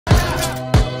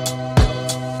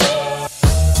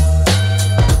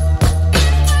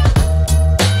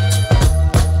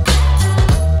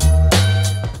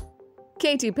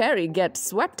Katy Perry gets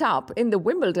swept up in the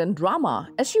Wimbledon drama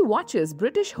as she watches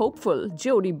British hopeful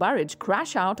Jodie Burrage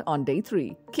crash out on day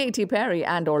 3. Katy Perry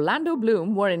and Orlando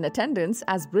Bloom were in attendance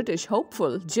as British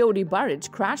hopeful Jodie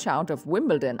Burrage crash out of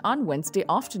Wimbledon on Wednesday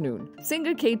afternoon.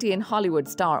 Singer Katy and Hollywood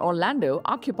star Orlando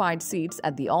occupied seats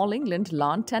at the All England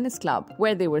Lawn Tennis Club,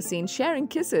 where they were seen sharing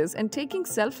kisses and taking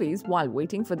selfies while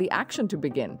waiting for the action to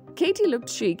begin. Katy looked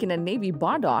chic in a navy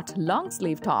bardot,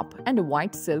 long-sleeve top and a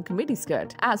white silk midi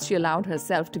skirt as she allowed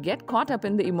herself to get caught up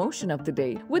in the emotion of the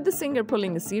day, with the singer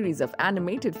pulling a series of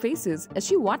animated faces as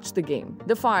she watched the game.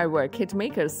 The firework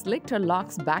hitmaker slicked her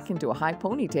locks back into a high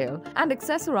ponytail and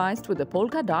accessorized with a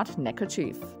polka dot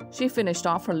neckerchief. She finished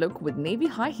off her look with navy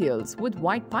high heels with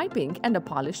white piping and a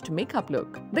polished makeup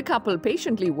look. The couple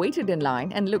patiently waited in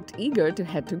line and looked eager to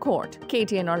head to court.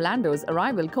 Katy and Orlando's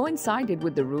arrival coincided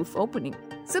with the roof opening.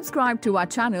 Subscribe to our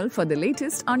channel for the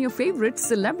latest on your favorite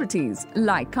celebrities.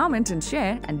 Like, comment and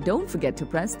share, and don't forget to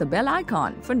press the bell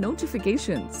icon for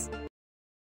notifications.